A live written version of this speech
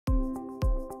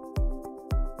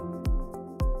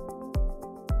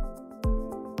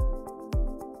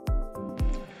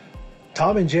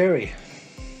Tom and Jerry.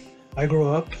 I grew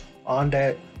up on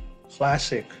that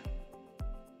classic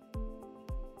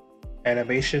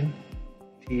animation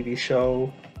TV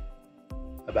show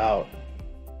about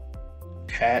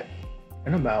a cat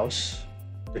and a mouse.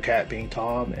 The cat being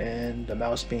Tom and the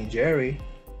mouse being Jerry.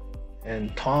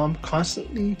 And Tom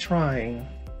constantly trying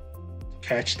to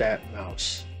catch that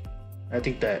mouse. I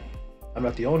think that I'm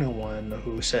not the only one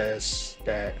who says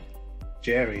that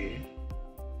Jerry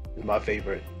is my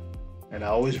favorite. And I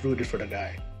always rooted for the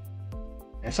guy.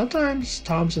 And sometimes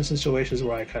Tom's in situations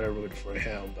where I kind of rooted for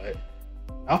him, but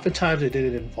oftentimes it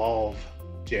didn't involve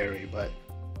Jerry. But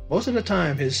most of the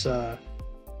time his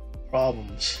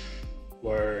problems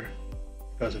were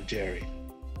because of Jerry.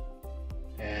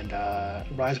 And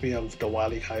it reminds me of the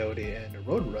Wile E. Coyote and the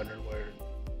Roadrunner, where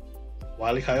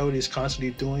Wile E. Coyote is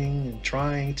constantly doing and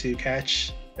trying to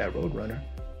catch that Roadrunner.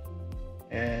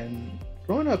 And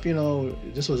growing up, you know,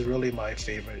 this was really my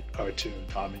favorite cartoon,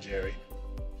 Tom and Jerry.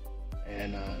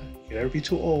 And you can never be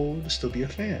too old to still be a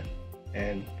fan.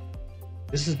 And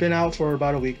this has been out for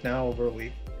about a week now, over a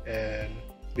week, and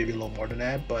maybe a little more than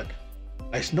that. But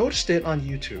I noticed it on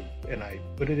YouTube, and I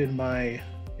put it in my,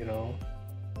 you know,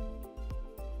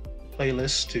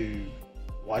 playlist to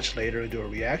watch later and do a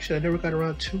reaction. I never got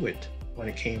around to it when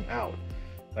it came out,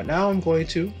 but now I'm going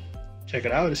to check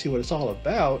it out and see what it's all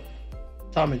about.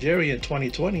 Tom and Jerry in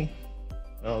 2020.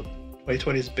 Well,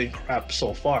 2020 has been crap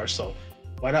so far, so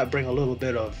why not bring a little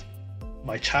bit of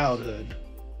my childhood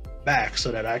back so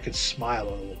that I could smile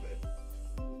a little bit.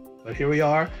 But here we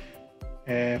are,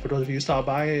 and for those of you who stop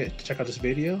by to check out this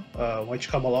video, why don't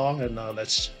you come along and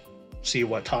let's see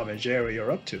what Tom and Jerry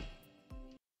are up to.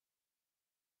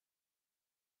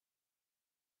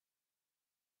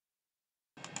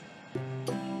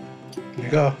 Here you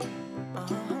go.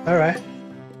 All right.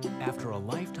 After a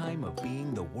lifetime of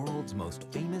being the world's most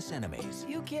famous enemies,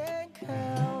 you can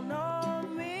count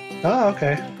on me. Oh,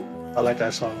 okay. I like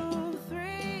that song.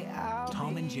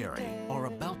 Tom and Jerry are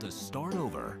about to start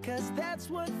over. 'Cause that's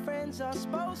what friends are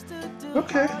supposed to do.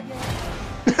 Okay.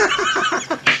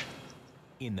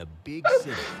 In the big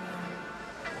city.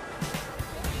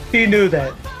 He knew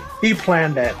that. He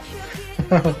planned that.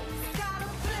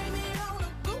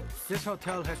 This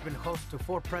hotel has been host to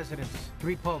 4 presidents,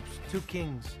 3 popes, 2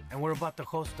 kings, and we're about to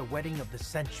host the wedding of the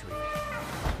century.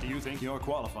 Do you think you're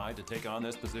qualified to take on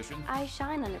this position? I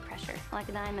shine under pressure, like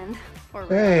a diamond. Or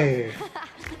Hey,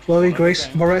 Chloe Grace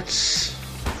Moretz.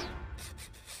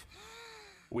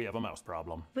 We have a mouse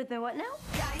problem. With the what now?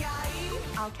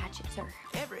 I'll catch it, sir.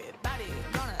 Everybody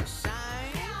gonna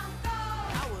shine.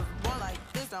 I was born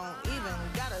like this, don't even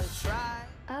gotta try.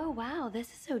 Oh wow, this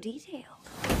is so detailed.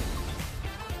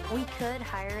 We could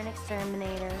hire an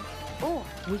exterminator, or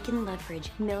we can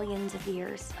leverage millions of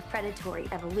years of predatory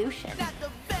evolution. Got the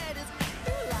baddest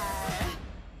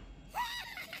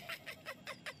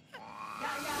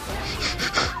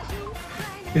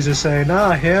He's just saying,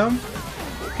 nah, him,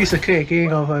 piece of cake. He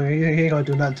ain't gonna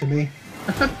do nothing to me.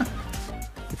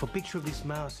 If a picture of this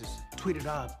mouse is tweeted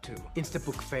out to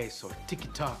Instabook Face or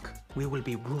TikTok, we will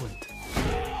be ruined.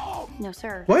 No,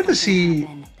 sir. Why does he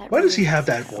Really have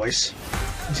that voice?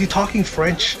 Is he talking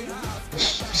French?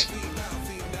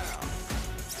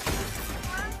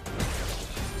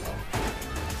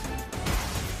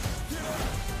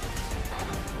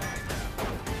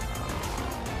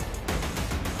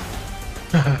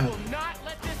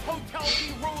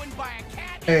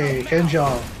 Hey, Ken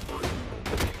Jeong.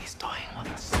 He's toying with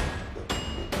us.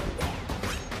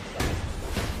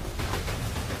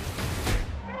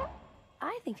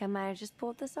 I think I might have just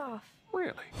pulled this off.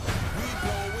 Really?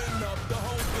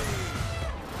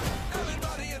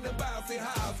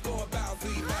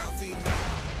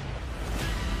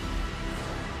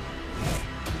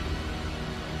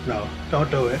 No,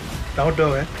 don't do it. Don't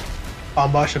do it.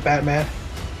 Ambush a Batman.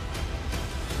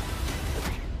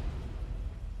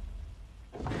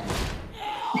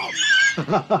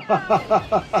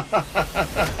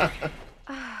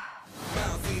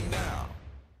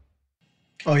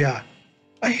 Oh yeah,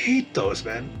 I hate those,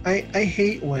 man. I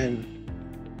hate when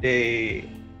they,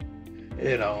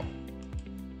 you know,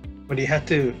 when you have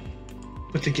to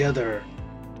put together,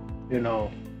 you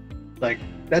know, like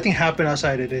that thing happened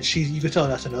outside it, and you could tell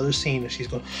that's another scene, and she's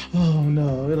going, oh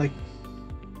no, like,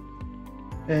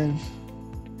 and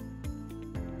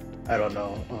I don't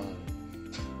know.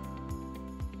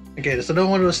 Again, it's another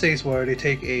one of those things where they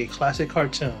take a classic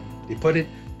cartoon, they put it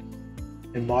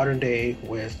in modern day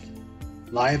with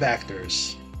live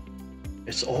actors.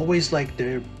 It's always like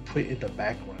they're put in the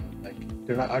background. Like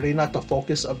are they not the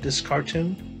focus of this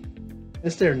cartoon?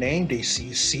 It's their name. You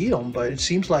see them, but it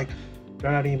seems like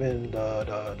they're not even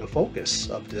the focus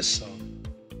of this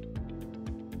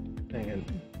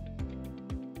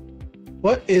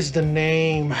What is the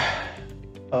name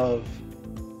of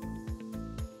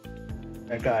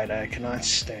that guy that I cannot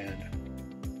stand?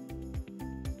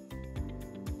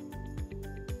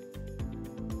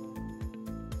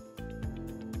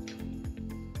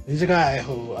 He's a guy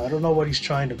who, I don't know what he's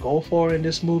trying to go for in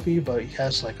this movie, but he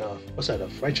has like a, what's that, a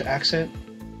French accent?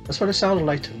 That's what it sounded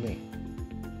like to me.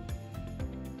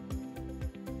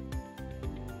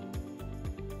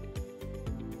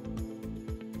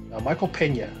 Michael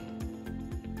Pena.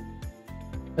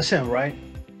 That's him, right?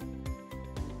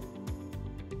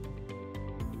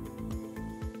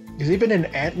 Because even in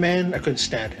Ant-Man, I couldn't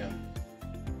stand him.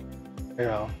 You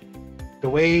know, the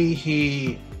way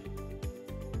he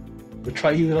would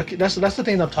try, you like, that's the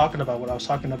thing I'm talking about. What I was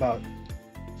talking about,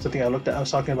 something I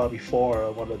was talking about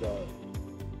before, one of the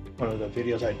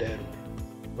videos I did,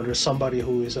 when there's somebody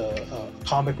who is a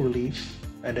comic relief,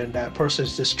 and then that person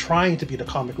is just trying to be the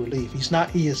comic relief.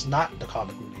 He is not the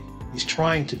comic relief. He's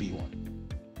trying to be one.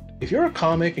 If you're a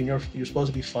comic and you're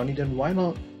supposed to be funny, then why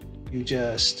don't you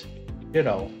just, you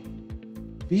know,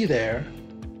 be there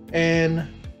and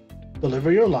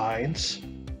deliver your lines. You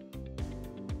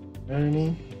know what I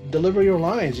mean? Deliver your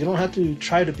lines. You don't have to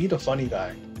try to be the funny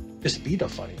guy. Just be the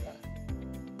funny guy.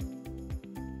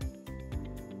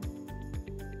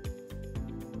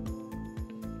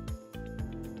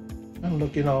 And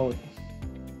look, you know,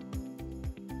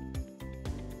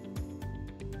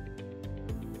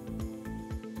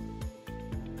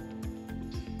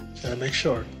 gotta make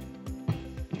sure.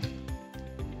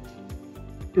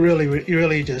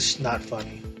 Really just not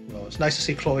funny. You know, it's nice to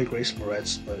see Chloe Grace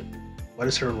Moretz, but what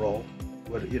is her role?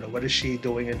 What is she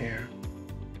doing in here?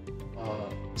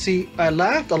 See, I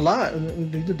laughed a lot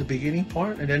in the beginning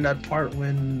part, and then that part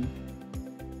when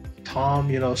Tom,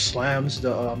 slams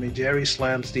Jerry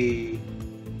slams the,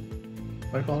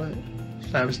 what do you call it?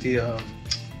 Slams the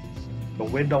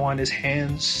window on his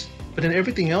hands. But then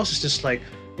everything else is just like,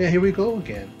 yeah, here we go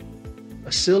again.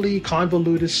 A silly,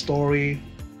 convoluted story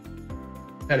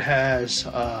that has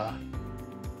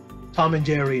Tom and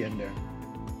Jerry in there.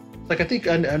 Like, I think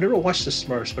I never watched the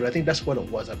Smurfs, but I think that's what it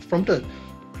was. From the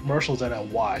commercials that I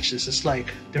watched, it's just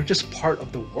like they're just part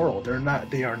of the world.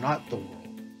 They are not the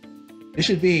world. It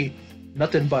should be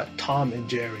nothing but Tom and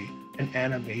Jerry and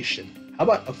animation. How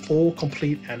about a full,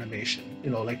 complete animation?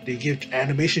 Like they give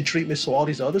animation treatments to all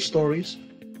these other stories,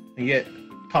 and yet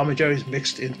Tom and Jerry's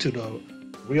mixed into the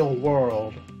real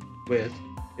world with,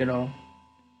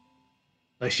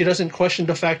 like she doesn't question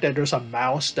the fact that there's a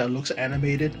mouse that looks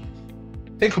animated.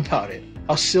 Think about it,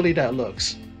 how silly that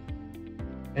looks.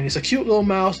 And it's a cute little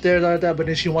mouse there, like that, but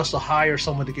then she wants to hire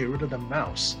someone to get rid of the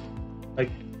mouse.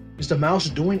 Like, is the mouse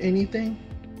doing anything?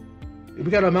 We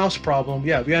got a mouse problem.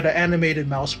 Yeah, we had an animated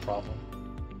mouse problem.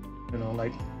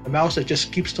 Like a mouse that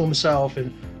just keeps to himself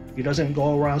and he doesn't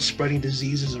go around spreading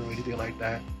diseases or anything like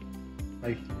that.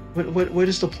 Like, what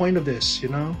is the point of this,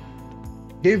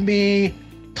 Give me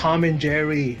Tom and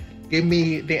Jerry. Give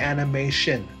me the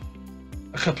animation.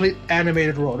 A complete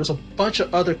animated world. There's a bunch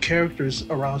of other characters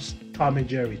around Tom and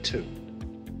Jerry too.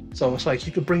 So it's like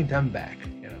you could bring them back,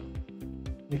 I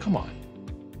mean, come on.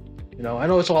 I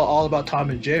know it's all about Tom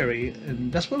and Jerry,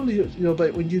 and that's what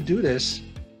but when you do this,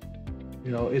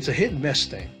 it's a hit and miss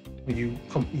thing. When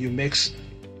you mix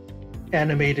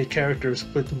animated characters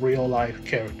with real life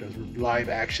characters, live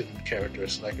action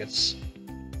characters, like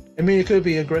it could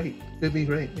be great, but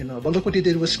look what they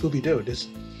did with Scooby-Doo.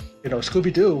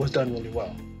 Scooby-Doo was done really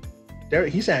well.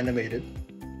 He's animated,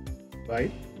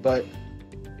 right? But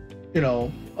it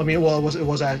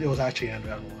was actually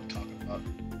animated. I don't know what I'm talking about.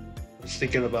 I was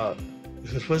thinking about,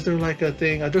 was there like a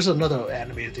thing? There's another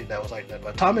animated thing that was like that.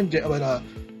 But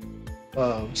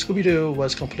Scooby-Doo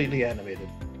was completely animated.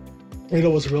 It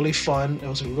was really fun. It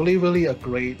was really a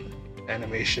great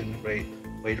animation, great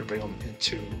way to bring them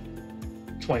into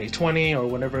 2020 or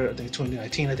whenever. I think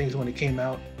 2019. I think is when it came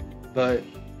out. But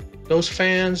those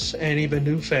fans and even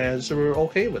new fans were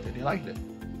okay with it. They liked it.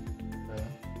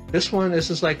 This one is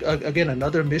just like, again,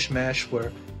 another mishmash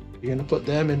where you're gonna put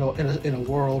them in a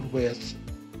world with,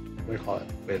 what do you call it,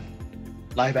 with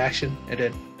live action, and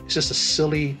then it's just the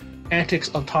silly antics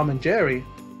of Tom and Jerry,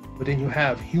 but then you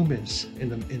have humans in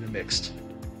the mix,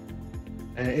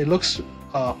 and it looks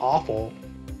awful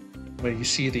when you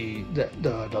see the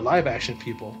live action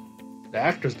people, the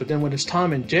actors. But then when it's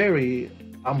Tom and Jerry,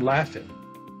 I'm laughing.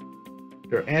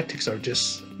 Their antics are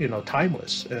just,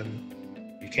 timeless, and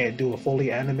you can't do a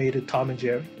fully animated Tom and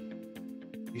Jerry.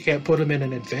 You can't put them in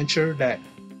an adventure that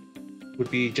would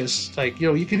be just like,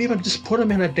 you can even just put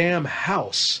them in a damn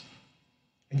house,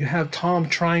 and you have Tom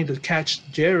trying to catch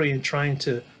Jerry and trying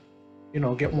to,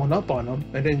 get one up on him,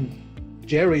 and then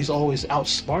Jerry's always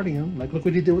outsmarting him. Like, look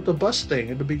what he did with the bus thing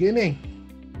in the beginning.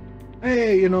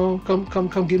 Hey, you know,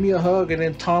 come give me a hug. And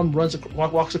then Tom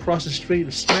walks across the street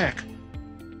and smack.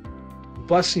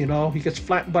 Bus, you know, he gets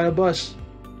flattened by a bus.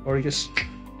 Or he gets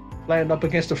flattened up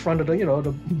against the front of the, you know,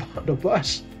 the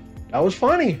bus. That was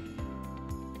funny.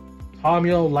 Tom,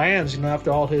 you know, lands, you know,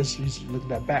 after all he's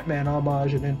looking at that Batman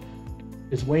homage, and then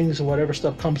his wings and whatever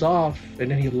stuff comes off,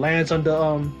 and then he lands on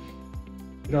the,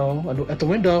 you know, at the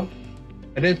window.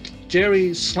 And then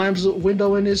Jerry slams the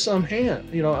window in his hand,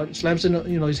 you know, slams in,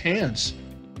 you know, his hands,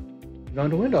 you know, in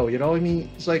the window, you know. I mean,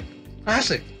 it's like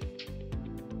classic.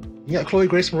 Yeah, Chloe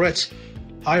Grace Moretz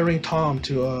hiring Tom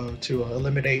to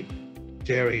eliminate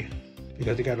Jerry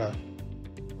because he got a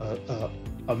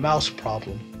mouse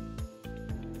problem.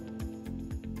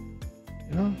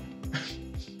 You know, I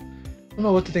don't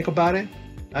know what to think about it.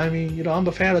 I mean, you know, I'm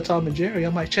a fan of Tom and Jerry. I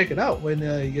might check it out when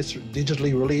it gets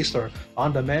digitally released or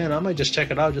on demand. I might just check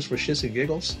it out just for shits and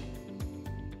giggles.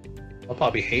 I'll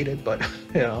probably hate it, but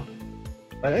you know,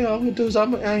 I'm gonna do is you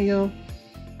know,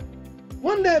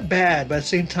 wasn't that bad, but at the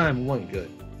same time, it wasn't good.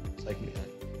 It's like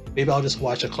maybe I'll just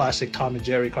watch a classic Tom and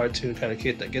Jerry cartoon, kind of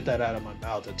get that out of my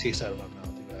mouth, the taste out of my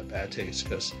mouth, you know, that bad taste.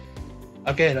 Because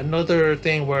again, another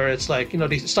thing where it's like, you know,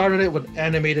 they started it with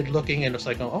animated looking, and it's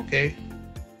like, oh, okay.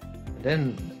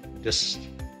 Then just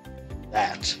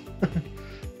that,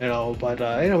 you know. But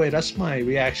anyway, that's my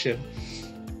reaction,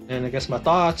 and I guess my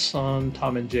thoughts on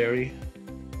Tom and Jerry.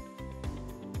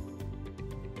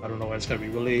 I don't know when it's gonna be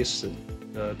released.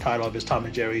 The title of it is Tom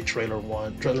and Jerry trailer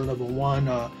number 1,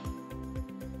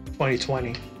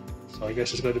 2020. So I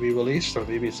guess it's going to be released, or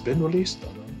maybe it's been released. I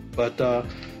don't know. But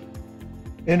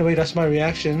anyway, that's my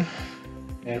reaction.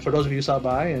 And for those of you who stopped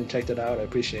by and checked it out, I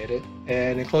appreciate it.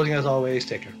 And in closing, as always,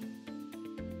 take care.